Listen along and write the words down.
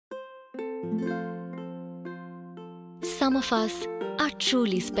Some of us are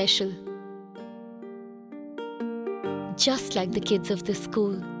truly special. Just like the kids of this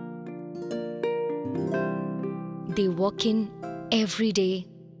school. They walk in every day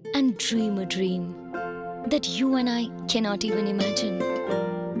and dream a dream that you and I cannot even imagine.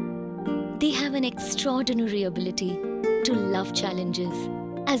 They have an extraordinary ability to love challenges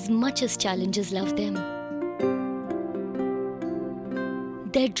as much as challenges love them.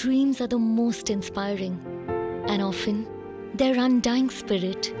 Their dreams are the most inspiring, and often their undying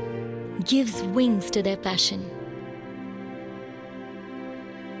spirit gives wings to their passion.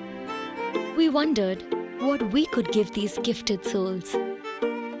 We wondered what we could give these gifted souls.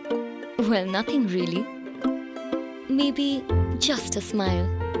 Well, nothing really. Maybe just a smile.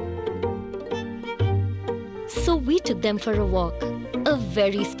 So we took them for a walk, a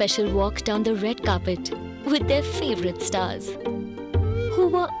very special walk down the red carpet with their favorite stars, who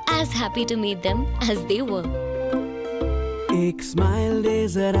were as happy to meet them as they were. एक smile दे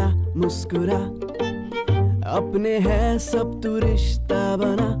जरा मुस्कुरा, अपने है सब तू रिश्ता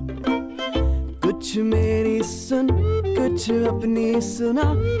बना, कुछ मेरी सुन कुछ अपनी सुना,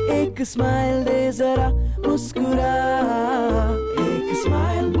 एक स्माइल दे जरा मुस्कुरा, एक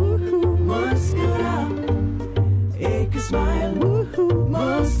स्माइल मुस्कुरा, एक स्माइल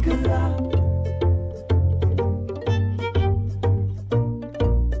मुस्कुरा,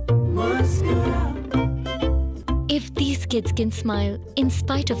 मुस्कुरा. If these kids can smile in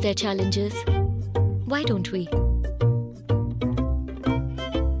spite of their challenges, why don't we?